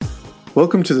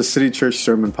Welcome to the City Church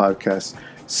Sermon Podcast.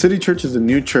 City Church is a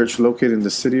new church located in the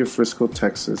city of Frisco,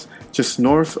 Texas, just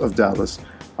north of Dallas.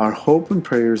 Our hope and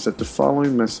prayer is that the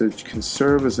following message can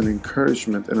serve as an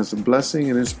encouragement and as a blessing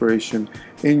and inspiration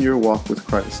in your walk with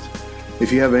Christ.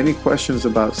 If you have any questions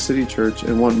about City Church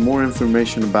and want more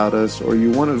information about us, or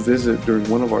you want to visit during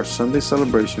one of our Sunday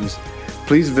celebrations,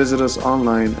 please visit us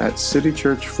online at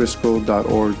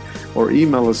citychurchfrisco.org or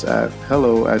email us at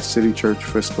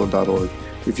hello@citychurchfrisco.org.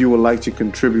 If you would like to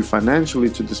contribute financially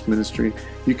to this ministry,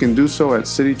 you can do so at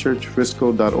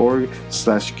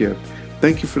citychurchfrisco.org/give.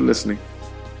 Thank you for listening.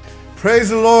 Praise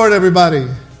the Lord, everybody.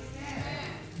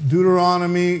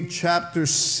 Deuteronomy chapter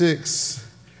 6.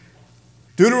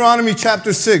 Deuteronomy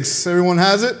chapter 6. Everyone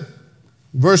has it?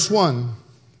 Verse 1.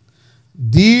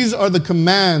 These are the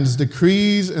commands,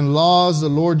 decrees, and laws the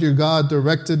Lord your God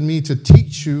directed me to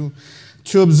teach you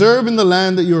to observe in the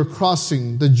land that you are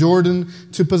crossing the Jordan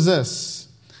to possess,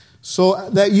 so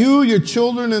that you, your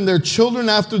children, and their children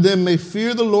after them may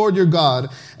fear the Lord your God,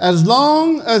 as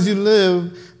long as you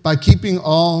live, by keeping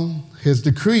all his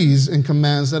decrees and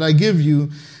commands that I give you,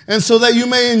 and so that you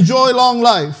may enjoy long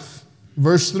life.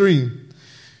 Verse 3.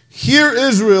 Hear,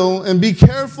 Israel, and be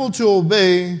careful to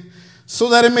obey, so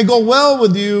that it may go well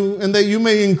with you, and that you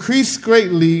may increase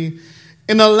greatly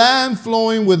in a land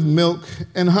flowing with milk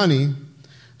and honey,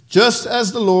 just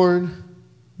as the Lord,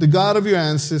 the God of your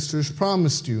ancestors,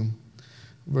 promised you.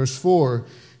 Verse 4.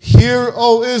 Hear,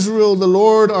 O Israel, the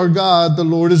Lord our God, the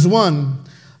Lord is one.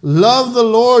 Love the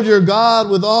Lord your God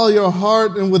with all your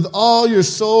heart and with all your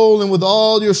soul and with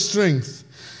all your strength.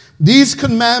 These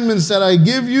commandments that I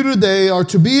give you today are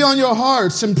to be on your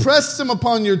hearts. Impress them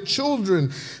upon your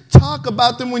children. Talk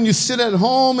about them when you sit at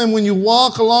home and when you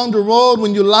walk along the road,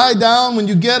 when you lie down, when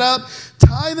you get up.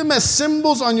 Tie them as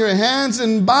symbols on your hands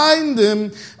and bind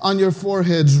them on your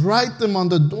foreheads. Write them on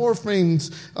the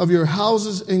doorframes of your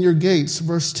houses and your gates.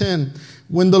 Verse 10.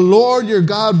 When the Lord your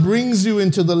God brings you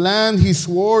into the land he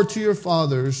swore to your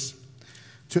fathers,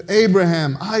 to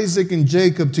Abraham, Isaac, and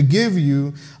Jacob, to give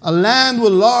you, a land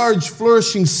with large,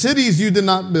 flourishing cities you did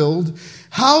not build,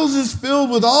 houses filled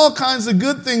with all kinds of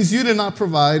good things you did not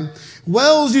provide,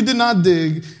 wells you did not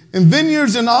dig, and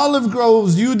vineyards and olive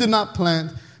groves you did not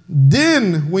plant,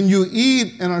 then when you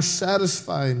eat and are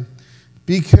satisfied,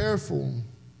 be careful.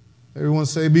 Everyone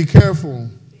say, be careful.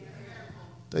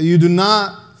 That you do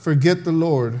not forget the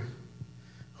Lord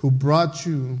who brought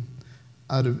you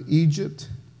out of Egypt,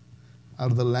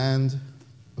 out of the land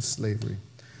of slavery.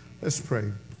 Let's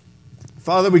pray.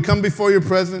 Father, we come before your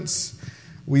presence.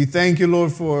 We thank you,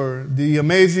 Lord, for the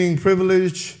amazing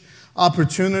privilege,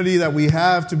 opportunity that we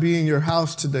have to be in your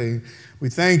house today. We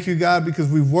thank you, God, because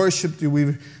we've worshiped you.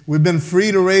 We've been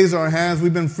free to raise our hands.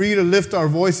 We've been free to lift our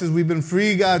voices. We've been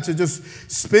free, God, to just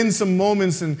spend some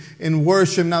moments in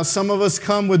worship. Now, some of us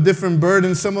come with different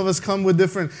burdens. Some of us come with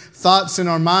different thoughts in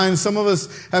our minds. Some of us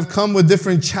have come with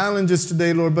different challenges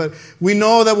today, Lord. But we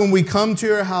know that when we come to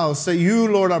your house, that you,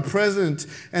 Lord, are present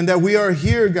and that we are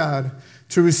here, God,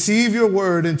 to receive your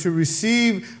word and to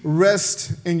receive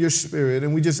rest in your spirit.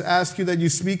 And we just ask you that you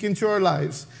speak into our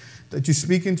lives, that you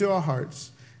speak into our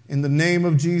hearts. In the name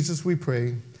of Jesus we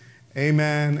pray.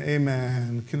 Amen,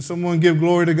 amen. Can someone give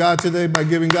glory to God today by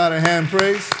giving God a hand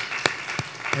praise?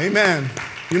 Amen.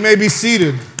 You may be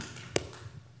seated.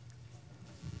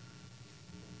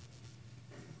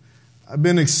 I've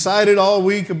been excited all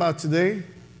week about today.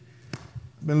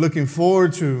 I've been looking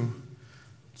forward to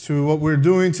what we're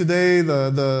doing today,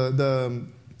 the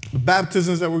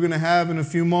baptisms that we're going to have in a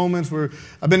few moments.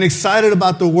 I've been excited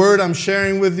about the word I'm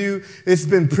sharing with you. It's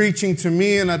been preaching to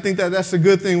me, and I think that's a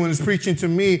good thing when it's preaching to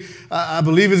me. I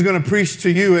believe it's going to preach to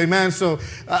you, amen? So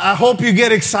I hope you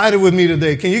get excited with me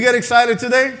today. Can you get excited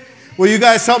today? Will you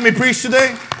guys help me preach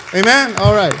today? Amen?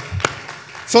 All right.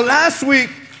 So last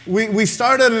week, we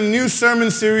started a new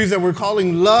sermon series that we're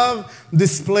calling Love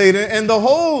Displayed. And the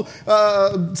whole,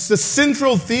 the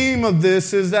central theme of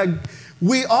this is that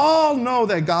we all know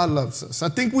that God loves us. I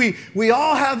think we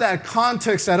all have that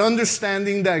context, that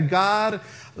understanding that God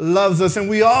loves us. And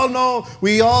we all know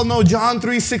John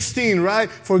 3:16, right?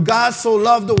 For God so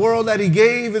loved the world that he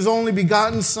gave his only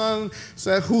begotten Son,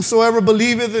 so that whosoever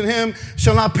believeth in him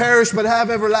shall not perish but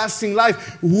have everlasting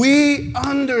life. We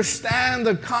understand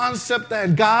the concept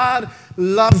that God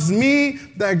loves me,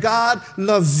 that God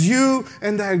loves you,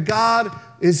 and that God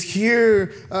is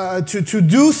here to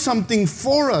do something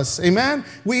for us. Amen?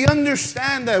 We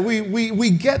understand that. We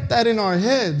get that in our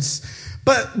heads.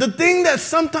 But the thing that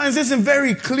sometimes isn't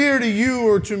very clear to you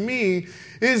or to me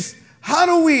is, how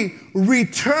do we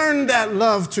return that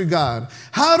love to God?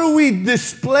 How do we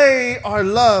display our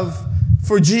love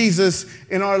for Jesus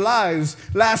in our lives.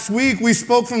 Last week, we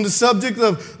spoke from the subject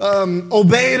of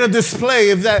obey to display.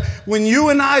 If that when you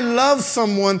and I love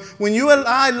someone, when you and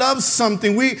I love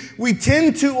something, we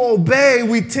tend to obey,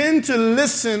 we tend to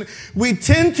listen, we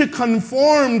tend to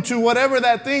conform to whatever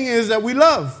that thing is that we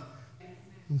love.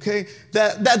 Okay?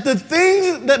 That the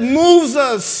thing that moves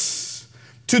us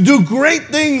to do great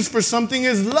things for something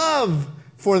is love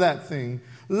for that thing.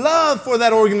 Love for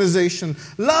that organization.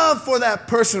 Love for that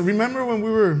person. Remember when we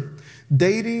were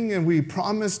dating and we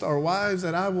promised our wives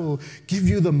that I will give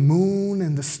you the moon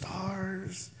and the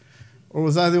stars? Or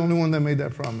was I the only one that made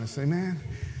that promise? Amen?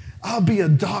 I'll be a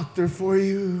doctor for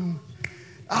you.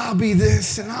 I'll be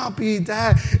this and I'll be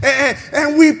that.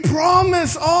 And we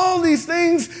promise all these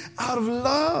things out of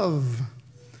love.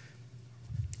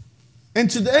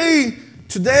 And today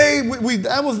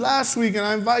that was last week, and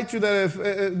I invite you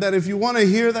that if you want to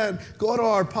hear that, go to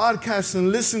our podcast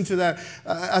and listen to that.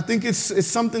 I think it's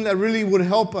something that really would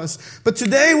help us. But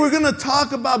today we're going to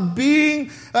talk about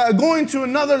going to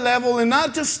another level and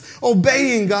not just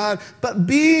obeying God, but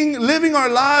living our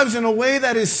lives in a way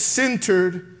that is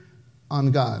centered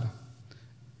on God.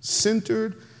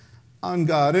 Centered on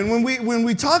God. And when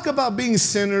we talk about being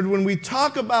centered, when we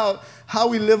talk about how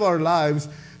we live our lives,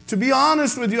 to be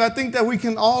honest with you, I think that we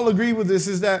can all agree with this,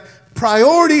 is that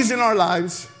priorities in our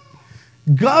lives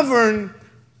govern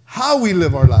how we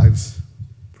live our lives.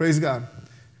 Praise God.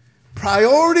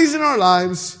 Priorities in our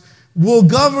lives will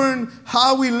govern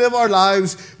how we live our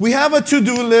lives. We have a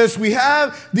to-do list. We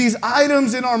have these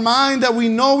items in our mind that we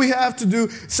know we have to do.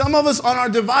 Some of us on our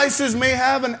devices may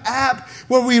have an app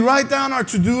where we write down our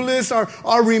to-do list,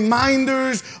 our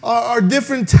reminders, our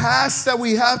different tasks that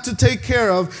we have to take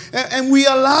care of. And we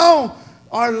allow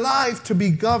our life to be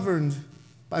governed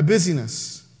by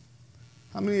busyness.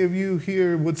 How many of you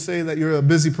here would say that you're a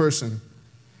busy person?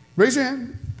 Raise your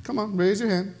hand. Come on, raise your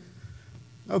hand.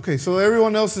 Okay, so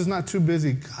everyone else is not too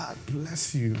busy. God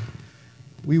bless you.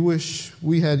 We wish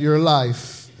we had your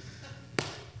life.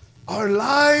 Our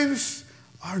lives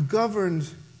are governed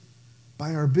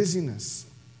by our busyness.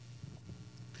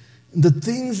 The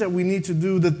things that we need to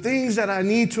do, the things that I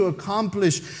need to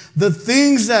accomplish, the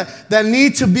things that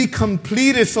need to be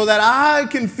completed so that I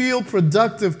can feel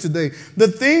productive today, the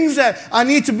things that I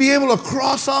need to be able to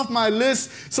cross off my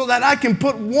list so that I can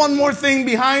put one more thing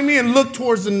behind me and look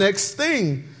towards the next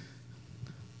thing.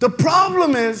 The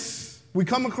problem is, we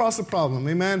come across a problem,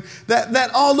 amen,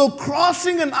 that although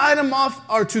crossing an item off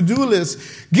our to-do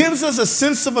list gives us a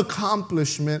sense of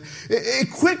accomplishment, it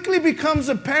quickly becomes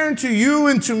apparent to you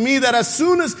and to me that as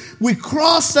soon as we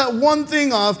cross that one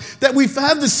thing off, that we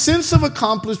have this sense of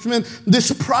accomplishment,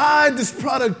 this pride, this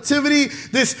productivity,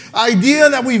 this idea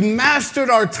that we've mastered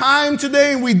our time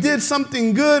today and we did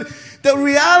something good. The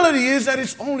reality is that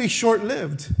it's only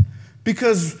short-lived,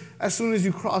 because as soon as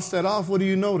you cross that off, what do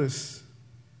you notice?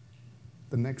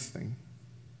 The next thing.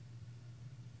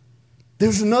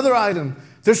 There's another item.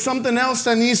 There's something else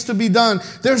that needs to be done.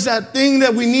 There's that thing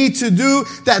that we need to do,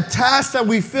 that task that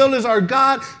we feel is our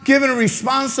God-given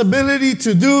responsibility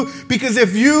to do. Because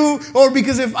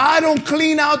if I don't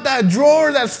clean out that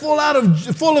drawer that's full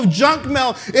of junk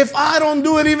mail, if I don't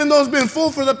do it, even though it's been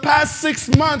full for the past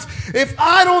 6 months, if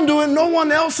I don't do it, no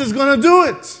one else is going to do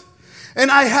it. And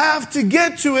I have to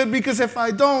get to it, because if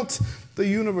I don't, the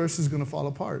universe is going to fall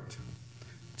apart.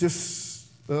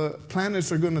 Just the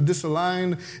planets are going to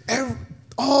disalign,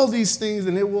 all these things,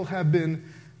 and it will have been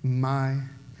my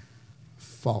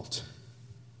fault.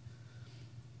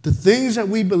 The things that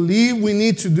we believe we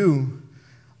need to do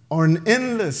are an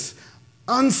endless,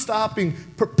 unstopping,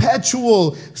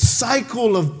 perpetual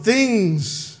cycle of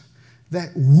things that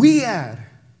we add.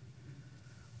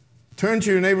 Turn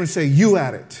to your neighbor and say, "You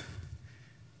add it."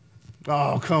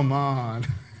 Oh, come on.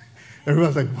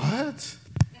 Everyone's like, what?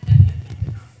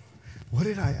 What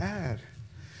did I add?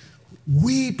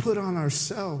 We put on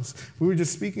ourselves. We were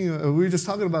just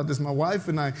talking about this, my wife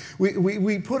and I.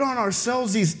 We put on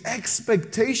ourselves these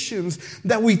expectations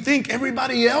that we think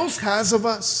everybody else has of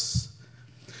us.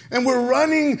 And we're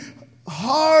running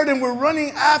hard and we're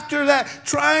running after that,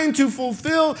 trying to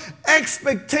fulfill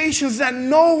expectations that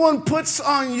no one puts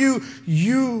on you.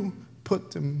 You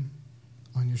put them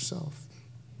on yourself.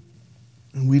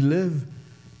 And we live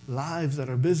lives that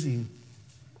are busy.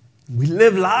 We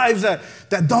live lives that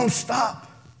don't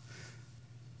stop.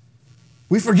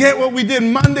 We forget what we did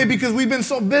Monday because we've been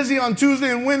so busy on Tuesday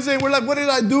and Wednesday. We're like, what did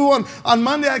I do on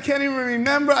Monday? I can't even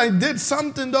remember. I did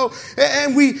something though.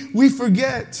 And we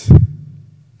forget.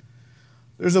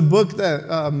 There's a book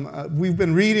that we've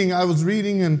been reading. I was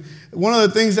reading, and one of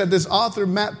the things that this author,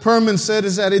 Matt Perman, said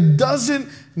is that it doesn't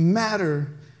matter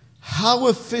how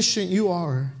efficient you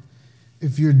are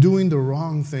if you're doing the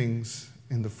wrong things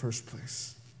in the first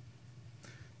place.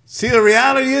 See, the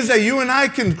reality is that you and I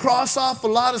can cross off a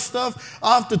lot of stuff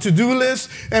off the to-do list,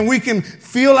 and we can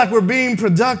feel like we're being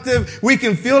productive. We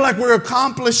can feel like we're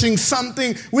accomplishing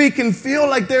something. We can feel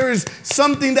like there is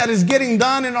something that is getting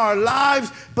done in our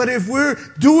lives. But if we're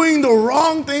doing the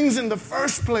wrong things in the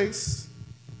first place,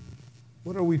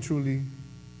 what are we truly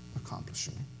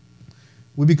accomplishing?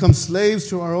 We become slaves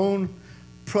to our own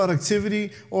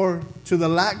productivity or to the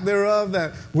lack thereof,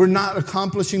 that we're not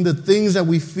accomplishing the things that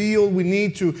we feel we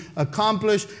need to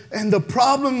accomplish. And the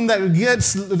problem that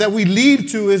we lead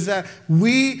to is that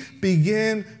we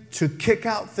begin to kick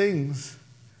out things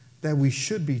that we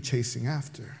should be chasing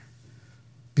after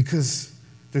because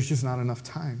there's just not enough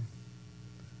time.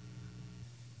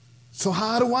 So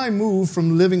how do I move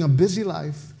from living a busy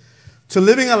life to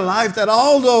living a life that,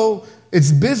 although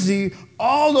it's busy,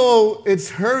 although it's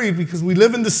hurried, because we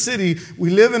live in the city, we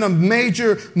live in a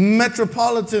major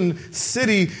metropolitan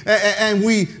city, and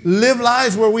we live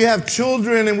lives where we have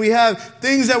children and we have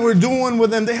things that we're doing with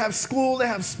them. They have school, they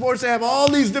have sports, they have all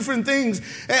these different things.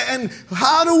 And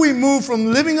how do we move from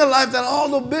living a life that,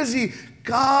 although busy,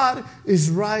 God is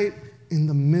right in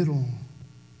the middle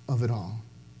of it all?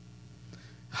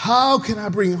 How can I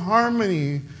bring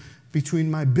harmony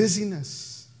between my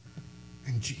busyness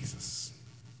and Jesus?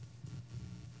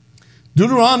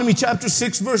 Deuteronomy chapter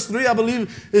 6, verse 3, I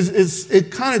believe,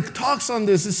 it kind of talks on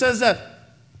this. It says that,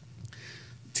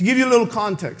 to give you a little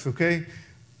context, okay?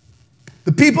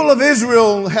 The people of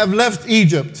Israel have left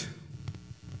Egypt.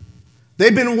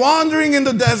 They've been wandering in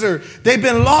the desert. They've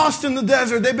been lost in the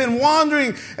desert. They've been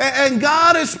wandering. And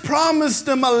God has promised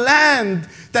them a land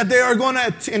that they are going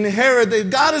to inherit.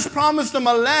 God has promised them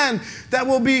a land that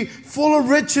will be full of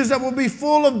riches, that will be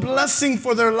full of blessing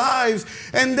for their lives.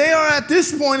 And they are at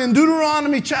this point in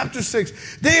Deuteronomy chapter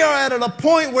 6, they are at a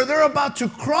point where they're about to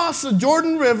cross the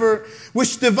Jordan River,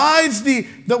 which divides the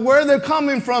where they're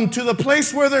coming from to the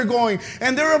place where they're going.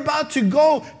 And they're about to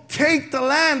go take the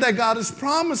land that God has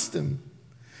promised them.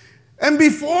 And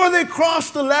before they cross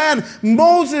the land,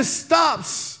 Moses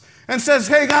stops and says,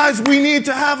 hey guys, we need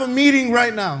to have a meeting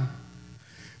right now.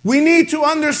 We need to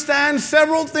understand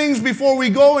several things before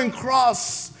we go and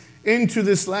cross into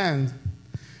this land.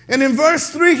 And in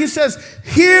verse 3 he says,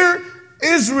 hear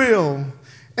Israel,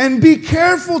 and be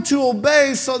careful to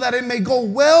obey, so that it may go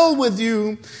well with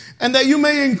you, and that you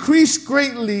may increase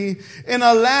greatly in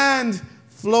a land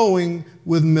flowing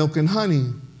with milk and honey,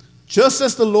 just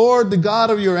as the Lord, the God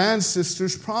of your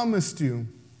ancestors, promised you.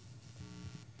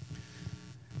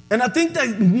 And I think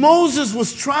that Moses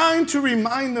was trying to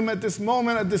remind them at this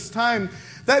moment, at this time,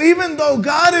 that even though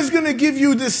God is going to give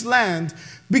you this land,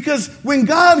 because when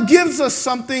God gives us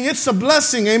something, it's a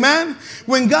blessing, amen?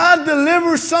 When God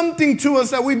delivers something to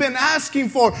us that we've been asking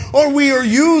for, or we are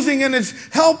using and it's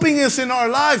helping us in our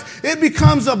lives, it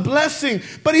becomes a blessing.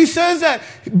 But he says that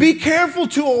be careful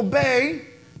to obey,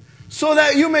 so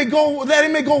that it may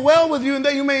go well with you, and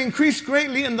that you may increase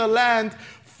greatly in the land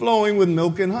flowing with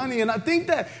milk and honey. And I think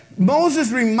that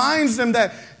Moses reminds them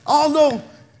that although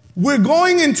we're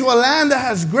going into a land that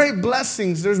has great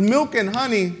blessings, there's milk and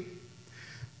honey,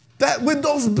 that with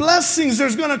those blessings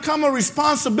there's going to come a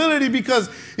responsibility, because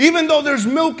even though there's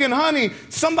milk and honey,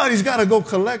 somebody's got to go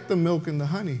collect the milk and the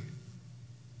honey.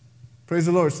 Praise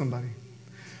the Lord, somebody.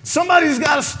 Somebody's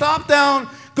got to stop down,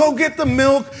 go get the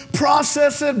milk,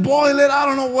 process it, boil it. I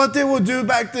don't know what they would do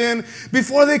back then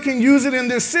before they can use it in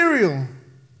their cereal.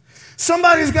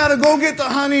 Somebody's got to go get the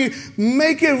honey,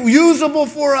 make it usable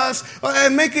for us,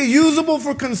 and make it usable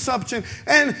for consumption.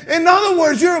 And in other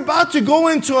words, you're about to go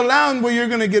into a land where you're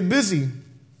going to get busy.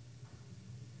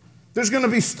 There's going to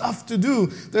be stuff to do.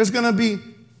 There's going to be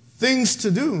things to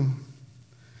do.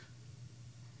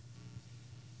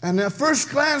 And at first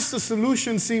glance, the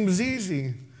solution seems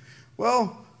easy.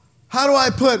 Well, how do I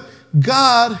put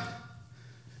God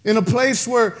in a place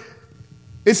where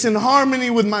it's in harmony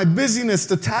with my busyness,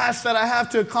 the tasks that I have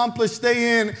to accomplish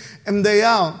day in and day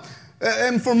out?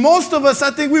 And for most of us, I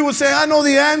think we would say, I know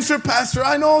the answer, Pastor.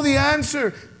 I know the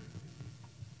answer.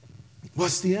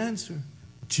 What's the answer?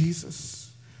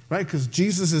 Jesus, right? Because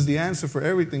Jesus is the answer for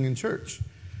everything in church.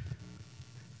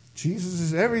 Jesus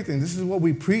is everything. This is what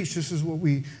we preach. This is what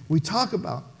we talk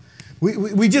about.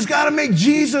 We just got to make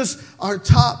Jesus our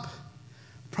top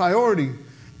priority.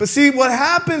 But see, what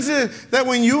happens is that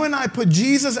when you and I put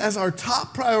Jesus as our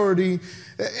top priority,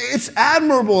 it's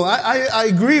admirable. I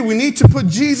agree. We need to put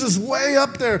Jesus way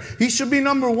up there. He should be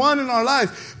number one in our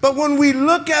lives. But when we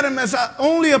look at him as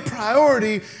only a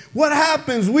priority, what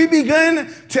happens? We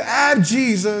begin to add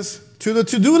Jesus to the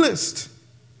to-do list.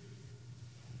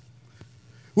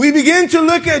 We begin to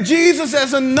look at Jesus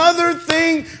as another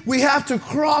thing we have to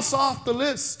cross off the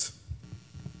list.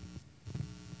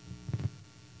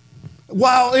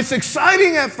 While it's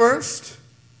exciting at first,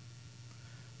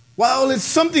 while it's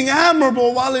something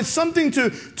admirable, while it's something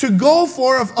to go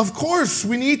for, of course,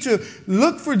 we need to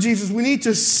look for Jesus. We need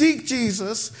to seek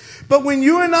Jesus. But when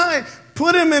you and I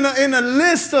put him in a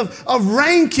list of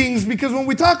rankings, because when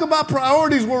we talk about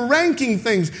priorities, we're ranking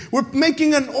things. We're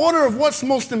making an order of what's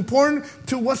most important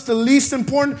to what's the least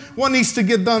important. What needs to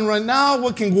get done right now?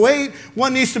 What can wait?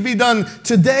 What needs to be done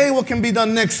today? What can be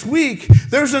done next week?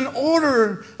 There's an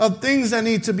order of things that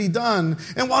need to be done.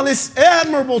 And while it's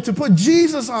admirable to put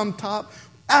Jesus on top,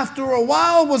 after a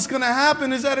while what's going to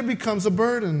happen is that it becomes a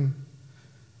burden.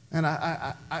 And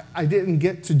I didn't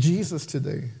get to Jesus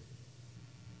today.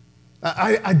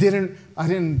 I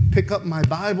didn't pick up my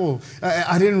Bible.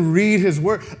 I didn't read his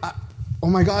word. Oh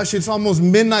my gosh, it's almost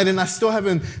midnight and I still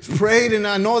haven't prayed, and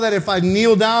I know that if I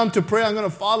kneel down to pray, I'm going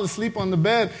to fall asleep on the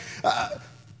bed.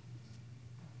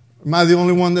 Am I the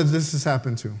only one that this has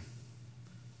happened to?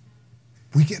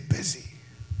 We get busy.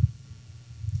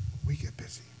 We get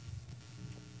busy.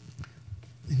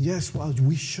 And yes, while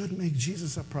we should make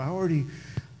Jesus a priority,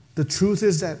 the truth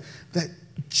is that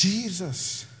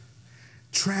Jesus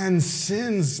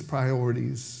transcends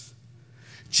priorities.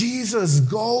 Jesus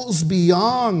goes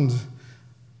beyond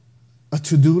a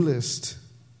to-do list.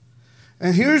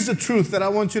 And here's the truth that I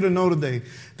want you to know today,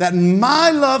 that my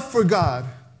love for God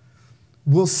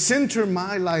will center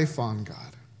my life on God.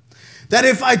 That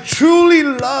if I truly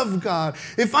love God,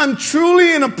 if I'm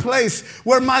truly in a place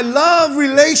where my love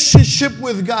relationship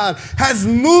with God has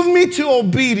moved me to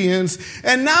obedience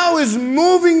and now is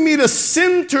moving me to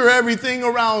center everything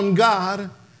around God,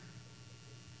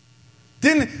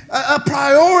 then a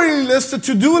priority list, a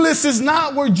to-do list is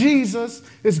not where Jesus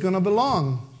is going to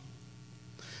belong.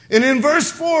 And in verse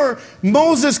 4,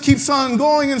 Moses keeps on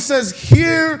going and says,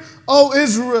 "Hear, O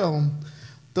Israel,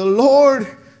 the Lord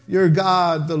your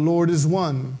God, the Lord is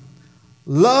one.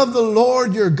 Love the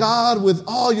Lord your God with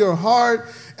all your heart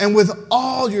and with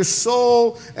all your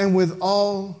soul and with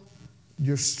all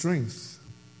your strength."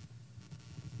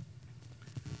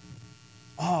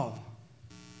 All.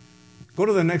 Go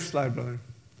to the next slide, brother.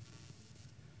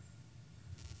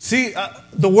 See,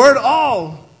 the word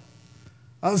all,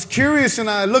 I was curious and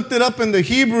I looked it up in the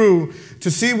Hebrew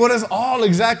to see what does all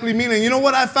exactly mean. And you know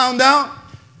what I found out?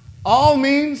 All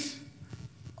means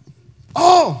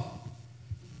all.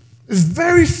 It's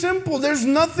very simple. There's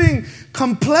nothing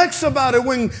complex about it.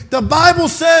 When the Bible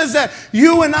says that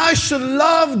you and I should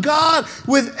love God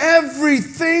with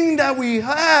everything that we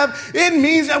have, it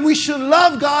means that we should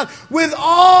love God with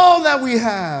all that we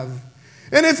have.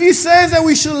 And if he says that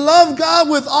we should love God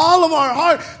with all of our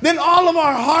heart, then all of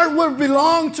our heart will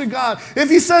belong to God. If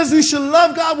he says we should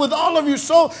love God with all of your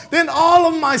soul, then all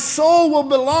of my soul will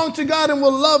belong to God and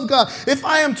will love God. If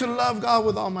I am to love God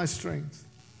with all my strength,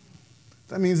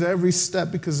 that means every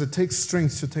step, because it takes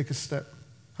strength to take a step.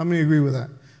 How many agree with that?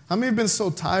 How many have been so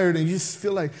tired and you just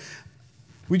feel like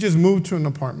we just moved to an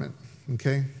apartment,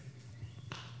 okay?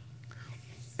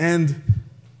 And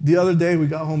the other day we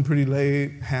got home pretty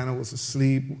late. Hannah was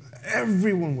asleep.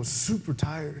 Everyone was super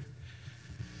tired.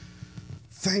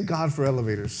 Thank God for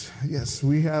elevators. Yes,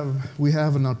 we have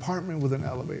an apartment with an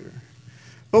elevator.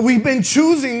 But we've been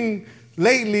choosing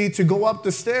lately to go up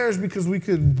the stairs because we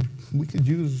could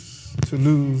use to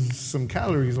lose some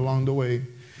calories along the way.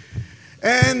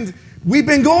 And we've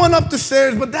been going up the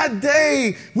stairs, but that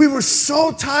day we were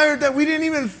so tired that we didn't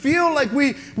even feel like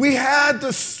we had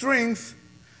the strength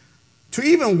to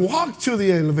even walk to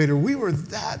the elevator. We were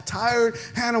that tired.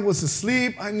 Hannah was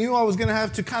asleep. I knew I was going to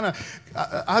have to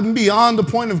I'm beyond the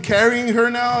point of carrying her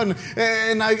now,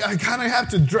 and I kind of have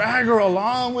to drag her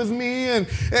along with me. And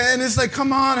it's like,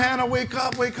 come on, Hannah, wake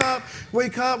up, wake up,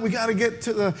 wake up. We got to get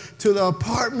to the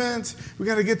apartment. We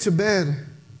got to get to bed.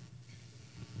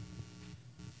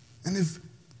 And if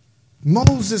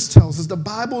Moses tells us, the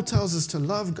Bible tells us to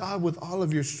love God with all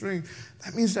of your strength,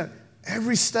 that means that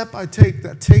every step I take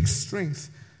that takes strength,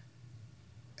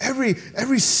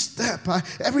 every step,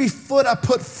 every foot I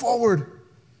put forward,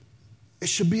 it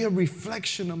should be a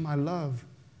reflection of my love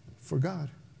for God.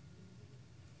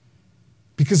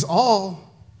 Because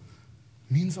all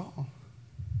means all.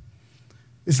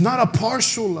 It's not a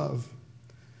partial love.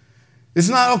 It's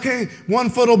not, okay, one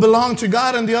foot will belong to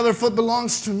God and the other foot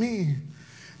belongs to me.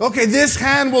 Okay, this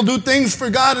hand will do things for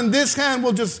God and this hand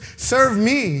will just serve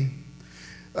me.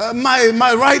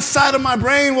 My right side of my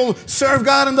brain will serve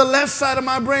God and the left side of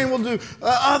my brain will do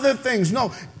other things.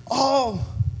 No, all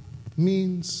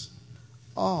means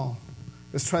all.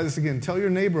 Let's try this again. Tell your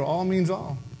neighbor, all means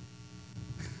all.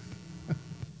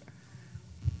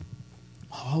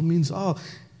 All means all.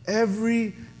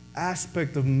 Every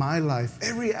aspect of my life,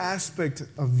 every aspect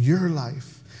of your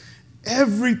life,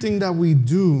 everything that we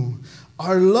do,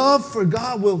 our love for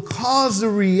God will cause the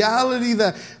reality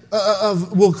that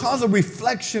will cause a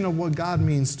reflection of what God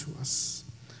means to us.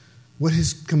 What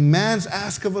His commands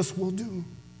ask of us, we'll do.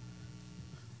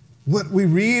 What we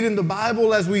read in the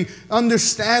Bible, as we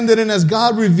understand it and as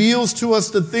God reveals to us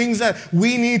the things that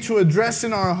we need to address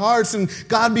in our hearts, and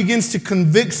God begins to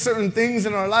convict certain things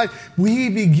in our life, we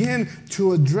begin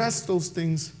to address those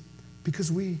things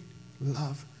because we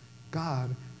love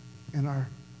God and our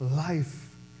life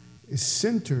is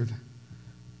centered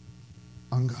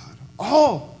on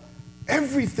God.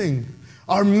 Everything,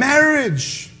 our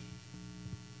marriage.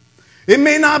 It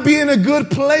may not be in a good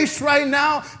place right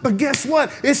now, but guess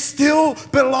what? It still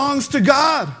belongs to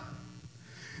God.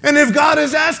 And if God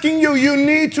is asking you, you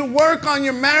need to work on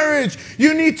your marriage.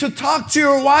 You need to talk to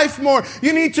your wife more.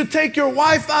 You need to take your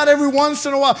wife out every once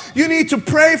in a while. You need to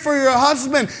pray for your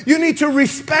husband. You need to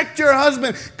respect your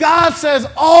husband. God says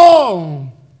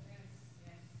all.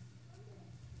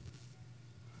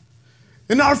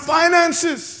 In our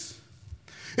finances,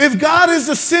 if God is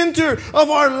the center of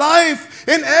our life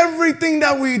in everything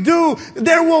that we do,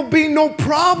 there will be no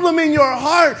problem in your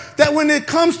heart that when it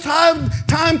comes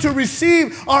time to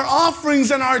receive our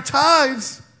offerings and our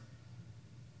tithes.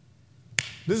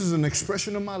 This is an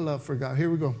expression of my love for God. Here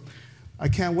we go. I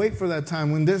can't wait for that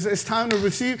time when it's time to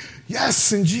receive.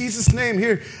 Yes, in Jesus' name,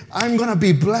 here, I'm going to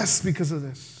be blessed because of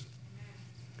this.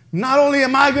 Not only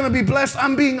am I going to be blessed,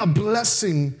 I'm being a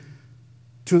blessing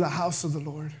to the house of the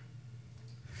Lord.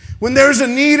 When there's a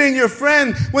need in your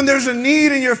friend, when there's a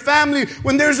need in your family,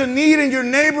 when there's a need in your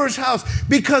neighbor's house,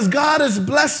 because God has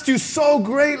blessed you so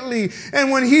greatly. And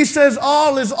when He says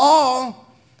all is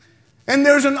all, and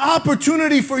there's an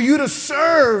opportunity for you to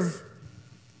serve,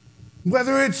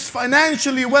 whether it's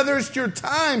financially, whether it's your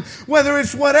time, whether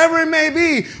it's whatever it may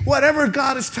be, whatever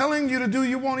God is telling you to do,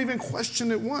 you won't even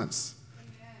question it once.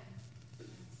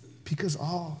 Because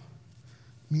all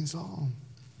means all.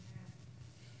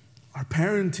 Our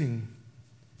parenting,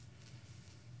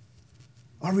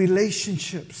 our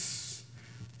relationships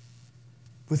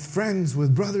with friends,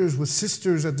 with brothers, with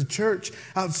sisters at the church,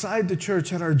 outside the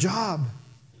church, at our job.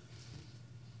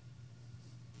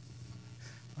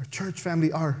 Our church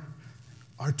family, our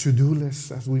to-do list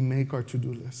as we make our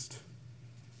to-do list.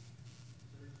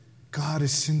 God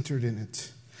is centered in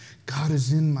it. God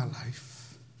is in my life.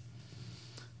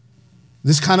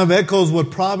 This kind of echoes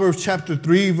what Proverbs chapter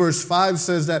 3 verse 5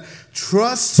 says, that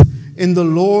trust in the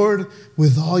Lord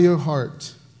with all your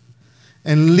heart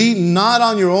and lean not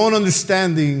on your own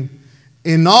understanding.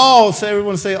 In all, say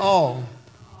everyone say all.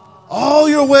 All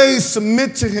your ways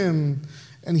submit to Him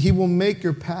and He will make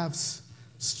your paths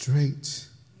straight.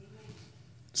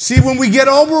 See, when we get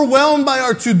overwhelmed by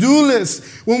our to-do list,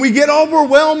 when we get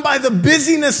overwhelmed by the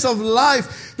busyness of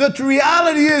life, the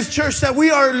reality is, church, that we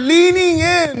are leaning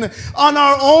in on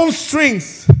our own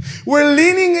strength. We're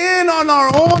leaning in on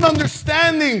our own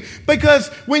understanding, because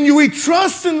when we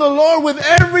trust in the Lord with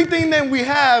everything that we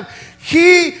have,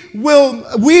 we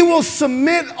will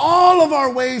submit all of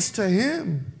our ways to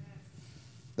Him.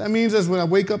 That means as when I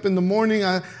wake up in the morning,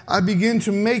 I begin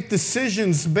to make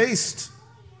decisions based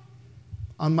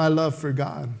on my love for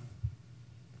God.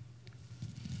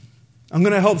 I'm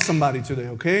going to help somebody today,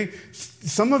 okay?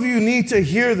 Some of you need to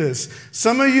hear this.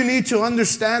 Some of you need to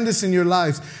understand this in your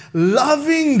lives.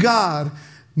 Loving God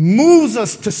moves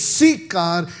us to seek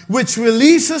God, which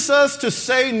releases us to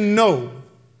say no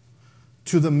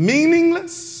to the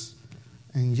meaningless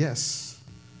and yes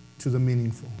to the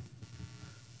meaningful.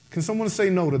 Can someone say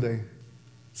no today?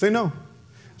 Say no.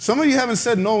 Some of you haven't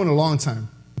said no in a long time.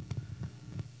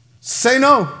 Say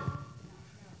no.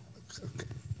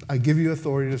 I give you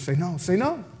authority to say no. Say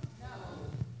no.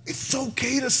 It's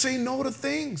okay to say no to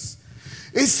things.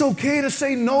 It's okay to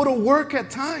say no to work at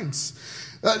times.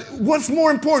 What's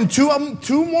more important,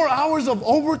 two more hours of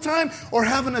overtime or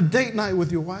having a date night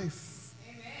with your wife?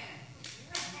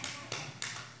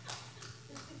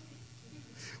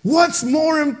 What's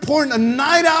more important, a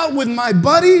night out with my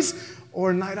buddies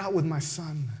or a night out with my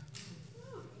son?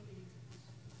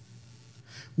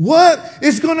 What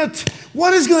is going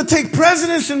to take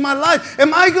precedence in my life?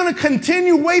 Am I going to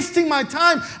continue wasting my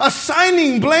time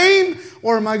assigning blame,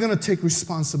 or am I going to take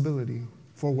responsibility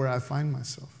for where I find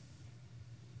myself?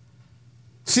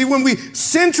 See, when we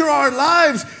center our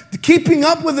lives, keeping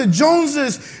up with the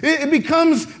Joneses, it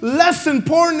becomes less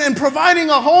important, and providing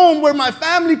a home where my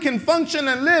family can function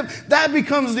and live, that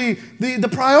becomes the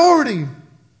priority.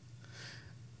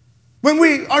 When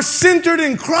we are centered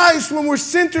in Christ, when we're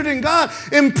centered in God,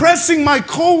 impressing my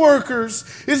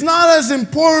coworkers is not as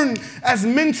important as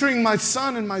mentoring my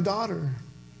son and my daughter.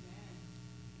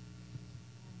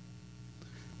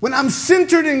 When I'm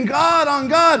centered in God, on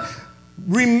God,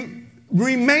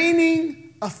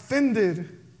 remaining offended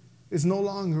is no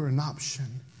longer an option.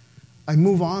 I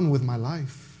move on with my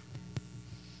life.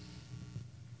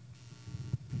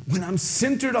 When I'm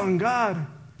centered on God,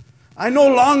 I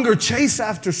no longer chase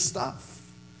after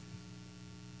stuff.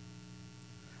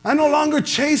 I no longer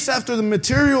chase after the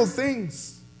material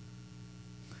things.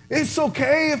 It's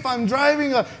okay if I'm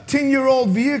driving a 10-year-old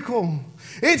vehicle.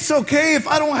 It's okay if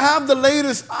I don't have the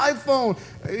latest iPhone.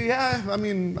 Yeah, I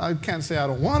mean, I can't say I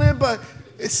don't want it, but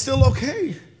it's still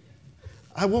okay.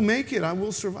 I will make it. I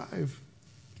will survive.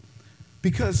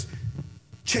 Because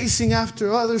chasing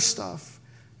after other stuff,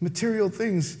 material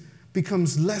things,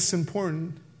 becomes less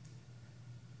important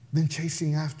than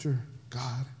chasing after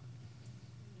God.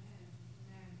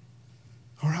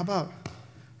 Or how about,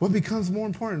 what becomes more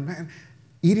important, man?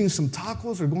 Eating some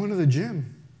tacos or going to the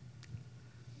gym?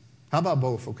 How about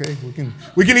both, okay? We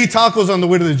can eat tacos on the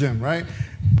way to the gym, right?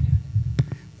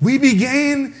 We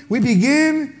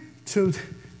begin to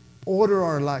order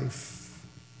our life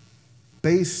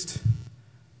based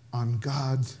on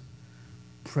God's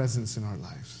presence in our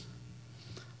lives.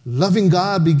 Loving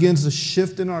God begins a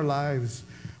shift in our lives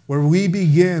where we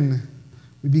begin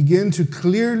to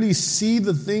clearly see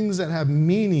the things that have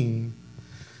meaning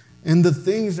and the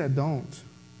things that don't.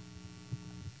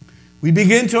 We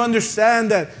begin to understand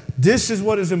that this is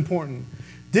what is important.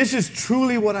 This is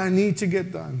truly what I need to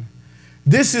get done.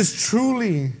 This is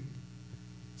truly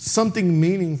something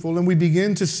meaningful. And we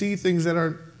begin to see things that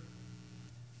are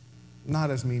not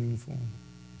as meaningful.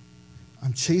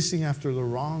 I'm chasing after the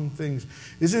wrong things.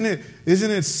 Isn't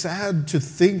it sad to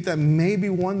think that maybe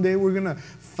one day we're going to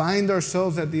find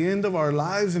ourselves at the end of our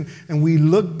lives and we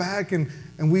look back and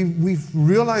we've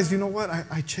realized, you know what,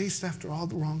 I chased after all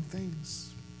the wrong things.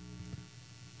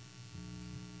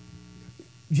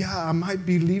 Yeah, I might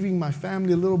be leaving my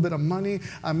family a little bit of money.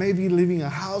 I may be leaving a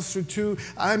house or two.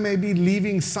 I may be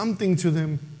leaving something to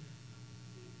them.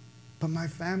 But my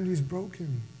family is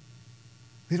broken.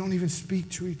 They don't even speak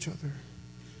to each other.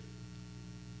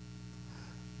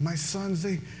 My sons,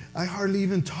 I hardly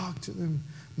even talk to them.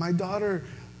 My daughter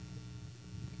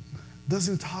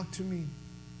doesn't talk to me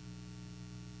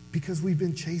because we've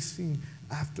been chasing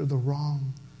after the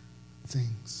wrong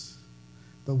things.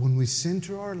 But when we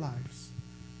center our lives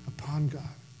upon God,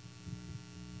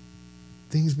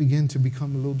 things begin to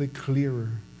become a little bit clearer.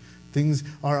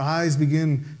 Our eyes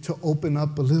begin to open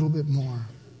up a little bit more.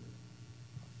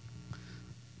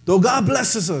 Though God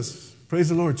blesses us, praise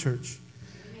the Lord, church.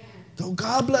 Though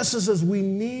God blesses us, we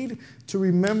need to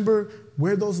remember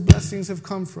where those blessings have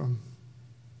come from.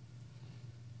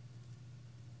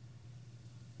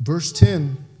 Verse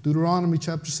 10, Deuteronomy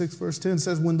chapter 6, verse 10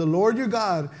 says, when the Lord your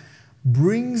God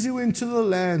brings you into the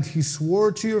land he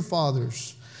swore to your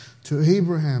fathers, to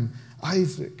Abraham,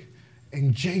 Isaac,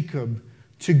 and Jacob,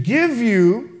 to give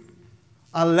you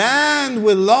a land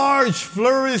with large,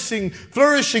 flourishing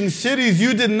cities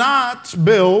you did not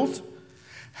build,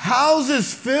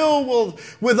 houses filled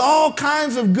with all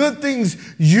kinds of good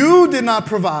things you did not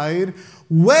provide,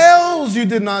 wells you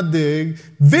did not dig,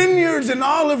 vineyards and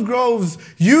olive groves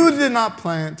you did not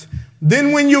plant.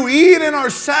 Then when you eat and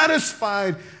are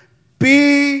satisfied,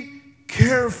 be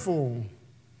careful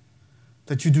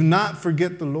that you do not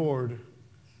forget the Lord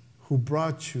who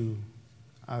brought you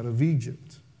out of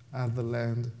Egypt, out of the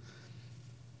land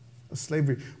of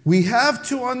slavery. We have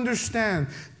to understand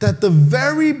that the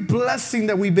very blessing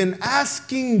that we've been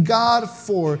asking God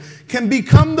for can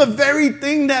become the very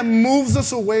thing that moves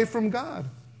us away from God.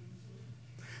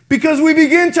 Because we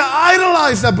begin to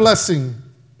idolize that blessing.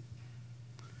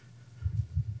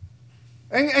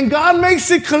 And God makes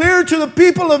it clear to the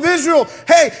people of Israel,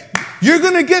 hey, you're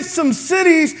going to get some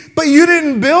cities, but you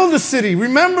didn't build a city.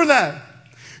 Remember that.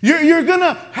 You're going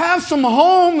to have some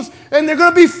homes, and they're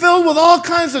going to be filled with all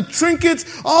kinds of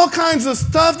trinkets, all kinds of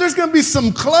stuff. There's going to be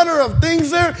some clutter of things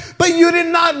there, but you did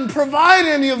not provide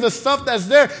any of the stuff that's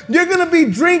there. You're going to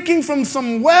be drinking from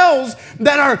some wells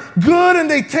that are good, and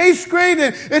they taste great,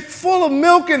 and it's full of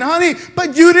milk and honey,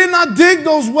 but you did not dig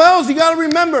those wells. You got to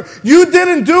remember, you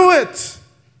didn't do it.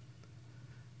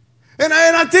 And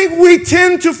I think we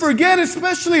tend to forget,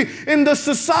 especially in the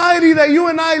society that you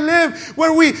and I live,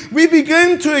 where we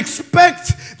begin to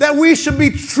expect that we should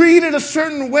be treated a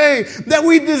certain way, that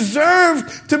we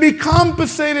deserve to be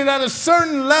compensated at a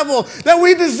certain level, that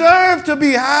we deserve to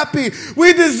be happy,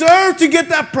 we deserve to get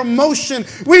that promotion,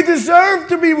 we deserve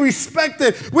to be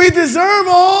respected, we deserve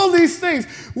all these things.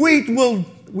 We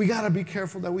got to be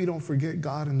careful that we don't forget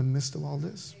God in the midst of all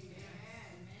this.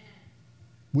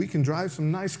 We can drive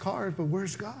some nice cars, but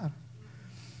where's God?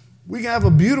 We can have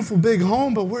a beautiful big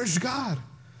home, but where's God?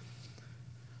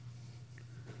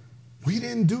 We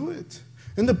didn't do it.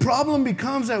 And the problem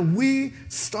becomes that we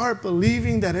start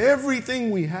believing that everything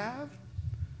we have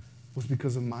was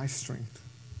because of my strength.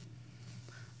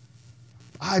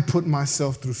 I put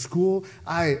myself through school.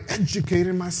 I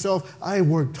educated myself. I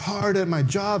worked hard at my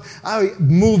job. I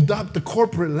moved up the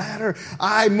corporate ladder.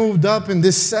 I moved up in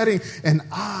this setting, and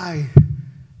I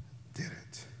did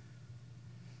it.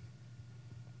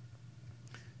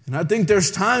 And I think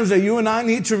there's times that you and I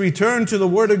need to return to the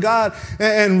Word of God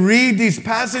and read these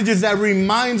passages that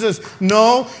reminds us,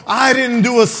 no, I didn't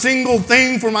do a single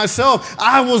thing for myself.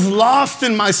 I was lost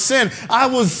in my sin. I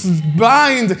was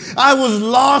blind. I was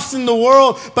lost in the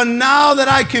world. But now that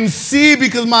I can see,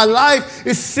 because my life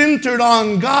is centered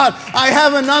on God, I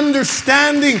have an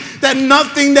understanding that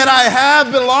nothing that I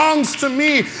have belongs to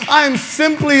me. I am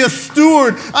simply a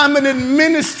steward. I'm an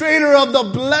administrator of the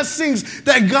blessings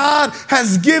that God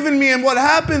has given me. And what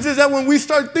happens is that when we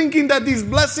start thinking that these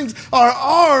blessings are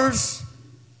ours,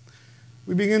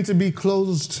 we begin to be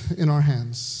closed in our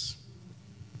hands.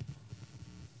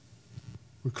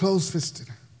 We're closed-fisted.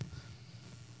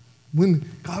 When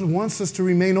God wants us to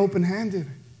remain open-handed.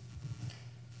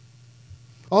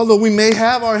 Although we may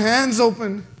have our hands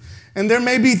open, and there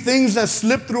may be things that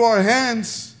slip through our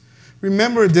hands,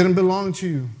 remember, it didn't belong to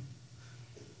you.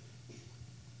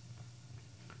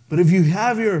 But if you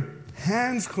have your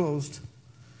hands closed,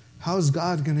 how is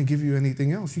God going to give you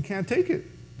anything else? You can't take it.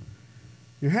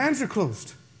 Your hands are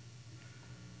closed.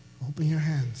 Open your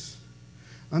hands.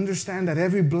 Understand that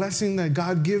every blessing that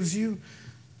God gives you,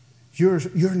 you're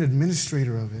an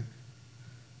administrator of it.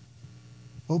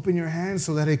 Open your hands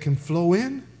so that it can flow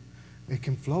in, it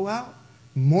can flow out.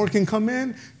 More can come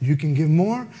in, you can give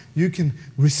more, you can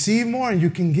receive more, and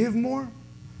you can give more.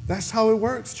 That's how it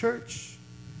works, church.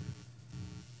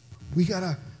 We got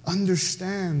to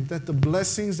understand that the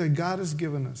blessings that God has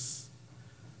given us,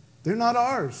 they're not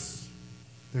ours.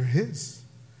 They're His.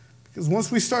 Because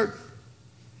once we start,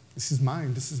 this is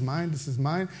mine, this is mine, this is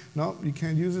mine. No, you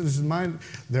can't use it. This is mine.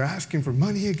 They're asking for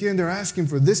money again. They're asking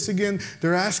for this again.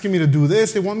 They're asking me to do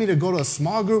this. They want me to go to a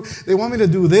small group. They want me to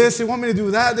do this. They want me to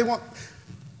do that.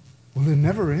 Will it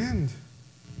never end?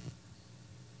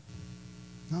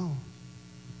 No.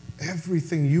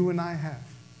 Everything you and I have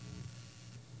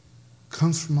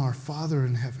comes from our Father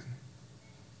in heaven.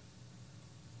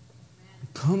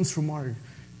 It comes from our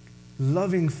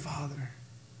loving Father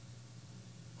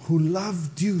who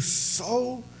loved you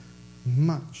so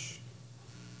much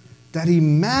that He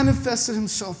manifested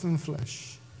Himself in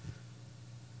flesh,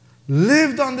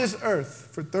 lived on this earth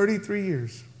for 33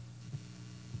 years,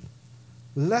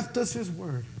 left us His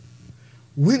word,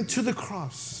 went to the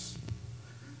cross,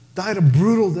 died a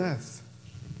brutal death,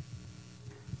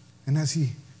 and as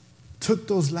He took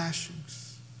those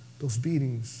lashings, those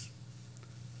beatings,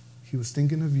 He was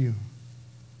thinking of you.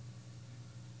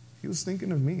 He was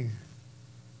thinking of me.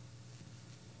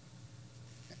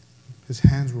 His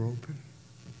hands were open.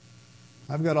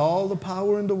 I've got all the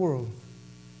power in the world.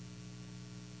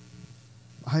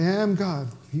 I am God.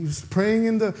 He was praying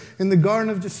in the Garden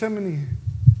of Gethsemane.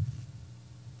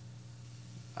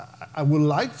 I would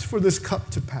like for this cup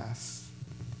to pass,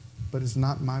 but it's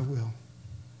not my will.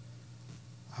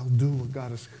 I'll do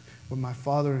what my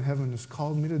Father in heaven has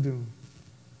called me to do.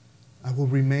 I will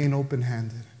remain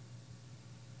open-handed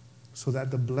so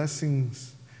that the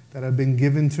blessings that have been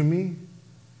given to me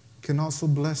can also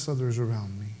bless others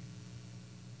around me.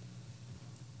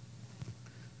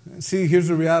 See, here's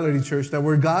the reality, church, that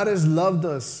where God has loved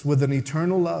us with an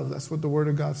eternal love, that's what the Word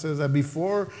of God says, that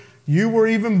before you were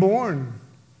even born,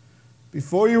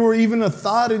 before you were even a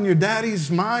thought in your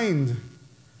daddy's mind,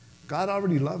 God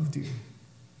already loved you.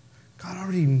 God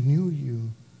already knew you.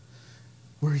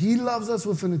 Where He loves us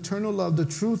with an eternal love, the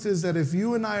truth is that if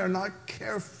you and I are not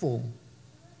careful,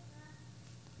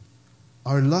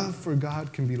 our love for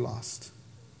God can be lost.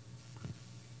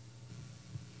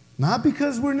 Not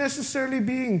because we're necessarily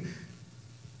being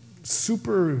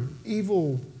super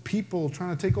evil people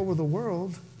trying to take over the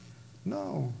world.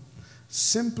 No.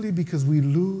 Simply because we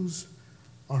lose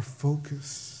our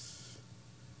focus.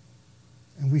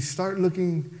 And we start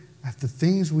looking at the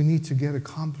things we need to get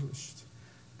accomplished,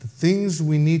 the things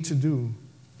we need to do,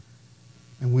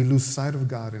 and we lose sight of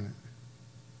God in it.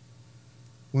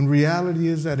 When reality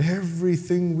is that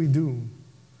everything we do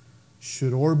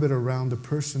should orbit around the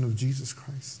person of Jesus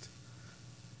Christ.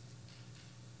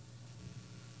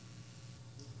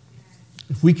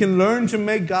 If we can learn to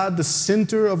make God the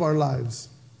center of our lives,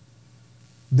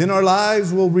 then our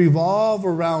lives will revolve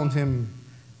around Him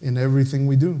in everything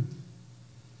we do.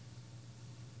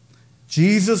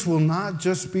 Jesus will not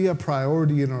just be a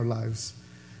priority in our lives,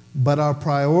 but our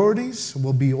priorities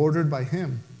will be ordered by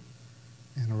Him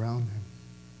and around Him.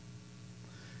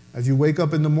 As you wake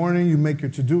up in the morning, you make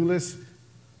your to-do list.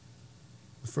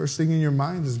 The first thing in your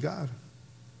mind is God.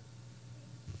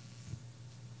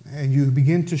 And you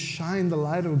begin to shine the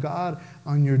light of God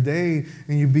on your day,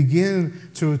 and you begin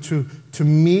to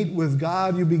meet with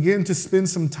God. You begin to spend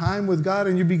some time with God,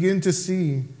 and you begin to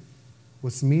see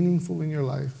what's meaningful in your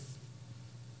life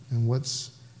and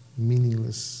what's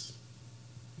meaningless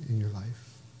in your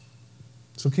life.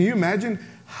 So can you imagine,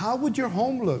 how would your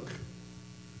home look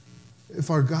if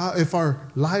our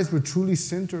lives were truly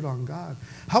centered on God?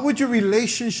 How would your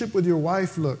relationship with your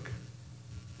wife look?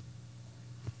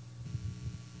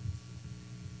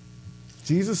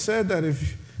 Jesus said that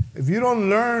if you don't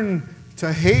learn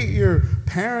to hate your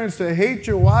parents, to hate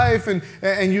your wife,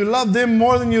 and you love them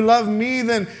more than you love me,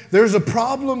 then there's a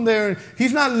problem there.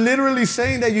 He's not literally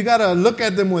saying that you got to look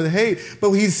at them with hate,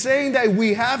 but he's saying that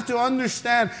we have to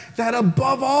understand that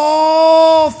above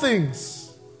all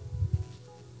things,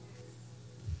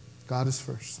 God is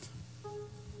first.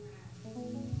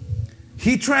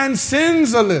 He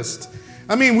transcends a list.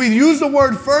 I mean, we use the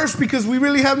word first because we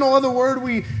really have no other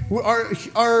word.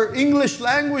 Our English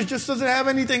language just doesn't have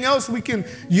anything else we can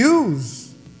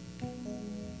use.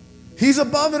 He's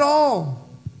above it all.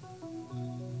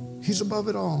 He's above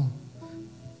it all.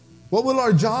 What will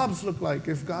our jobs look like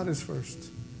if God is first?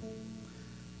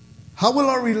 How will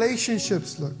our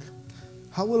relationships look?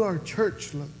 How will our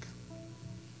church look?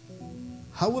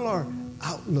 How will our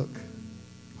outlook,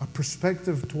 our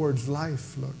perspective towards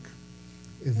life look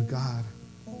if God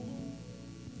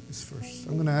is first?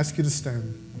 I'm going to ask you to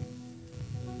stand.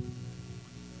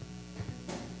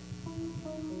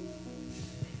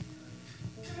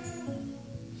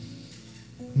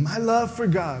 My love for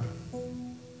God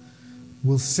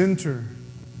will center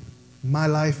my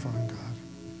life on God.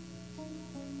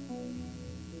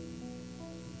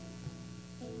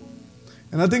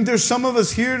 And I think there's some of us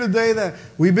here today that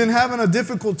we've been having a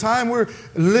difficult time. We're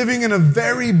living in a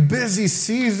very busy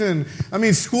season. I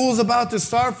mean, school's about to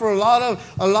start for a lot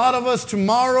of us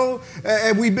tomorrow.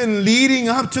 And we've been leading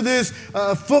up to this.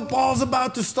 Football's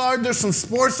about to start. There's some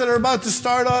sports that are about to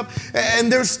start up. And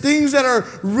there's things that are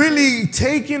really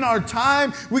taking our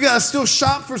time. We got to still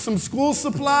shop for some school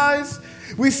supplies.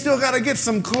 We still got to get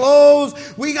some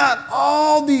clothes. We got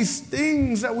all these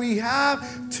things that we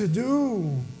have to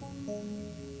do.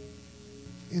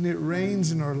 And it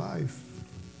reigns in our life.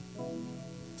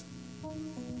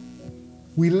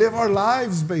 We live our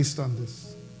lives based on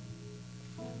this.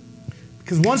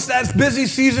 Because once that busy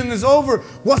season is over,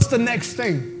 what's the next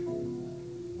thing?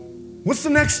 What's the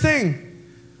next thing?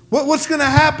 What's going to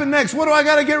happen next? What do I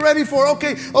got to get ready for?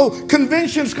 Okay,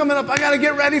 convention's coming up. I got to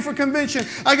get ready for convention.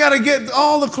 I got to get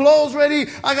all the clothes ready.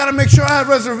 I got to make sure I have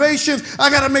reservations. I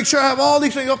got to make sure I have all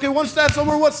these things. Okay, once that's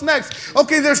over, what's next?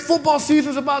 Okay, there's football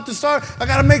season's about to start. I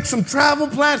got to make some travel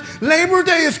plans. Labor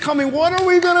Day is coming. What are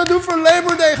we going to do for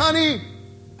Labor Day, honey?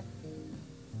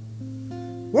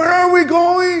 Where are we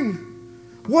going?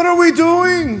 What are we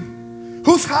doing?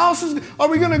 Whose houses are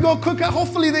we going to go cook at?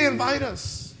 Hopefully they invite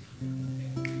us.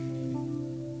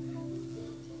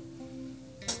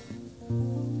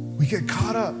 We get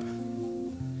caught up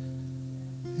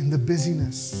in the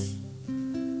busyness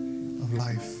of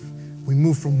life. We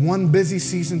move from one busy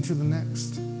season to the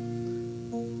next.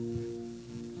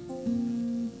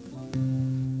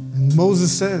 And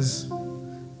Moses says,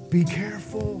 be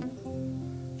careful.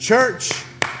 Church,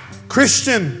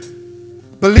 Christian,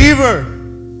 believer,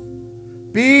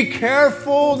 be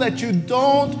careful that you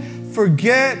don't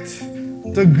forget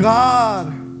the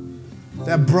God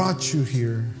that brought you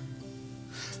here.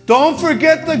 Don't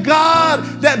forget the God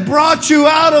that brought you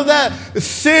out of that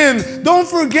sin. Don't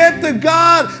forget the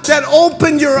God that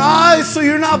opened your eyes so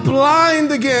you're not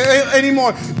blind again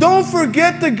anymore. Don't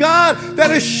forget the God that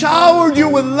has showered you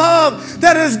with love,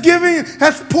 that has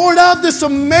poured out this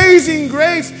amazing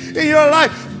grace in your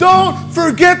life. Don't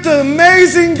forget the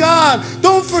amazing God.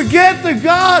 Don't forget the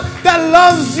God that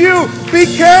loves you. Be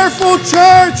careful,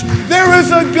 church. There is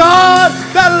a God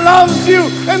that loves you,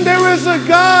 and there is a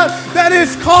God that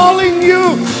is calling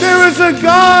you. There is a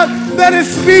God that is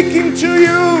speaking to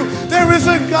you. There is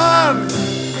a God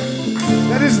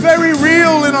that is very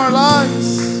real in our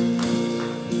lives.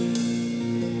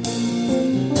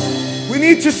 We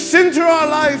need to center our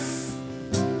life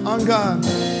on God.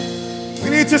 We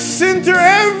need to center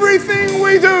everything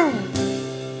we do.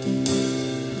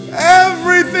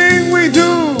 Everything we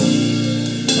do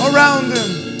around Him.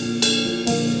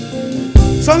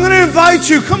 So I'm going to invite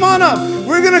you, come on up.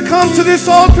 We're going to come to this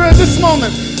altar at this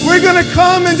moment. We're going to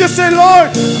come and just say, Lord,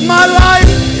 my life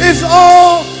is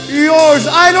all yours.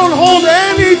 I don't hold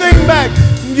anything back.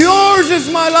 Yours is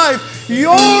my life.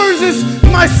 Yours is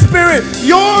my spirit.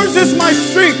 Yours is my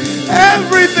strength.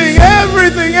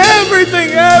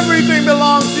 Everything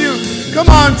belongs to you. Come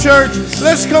on, church.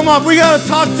 Let's come up. We got to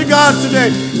talk to God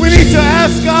today. We need to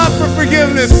ask God for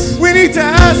forgiveness. We need to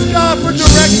ask God for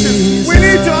direction. We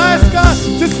need to ask God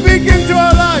to speak into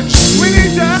our lives. We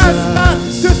need to ask God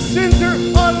to center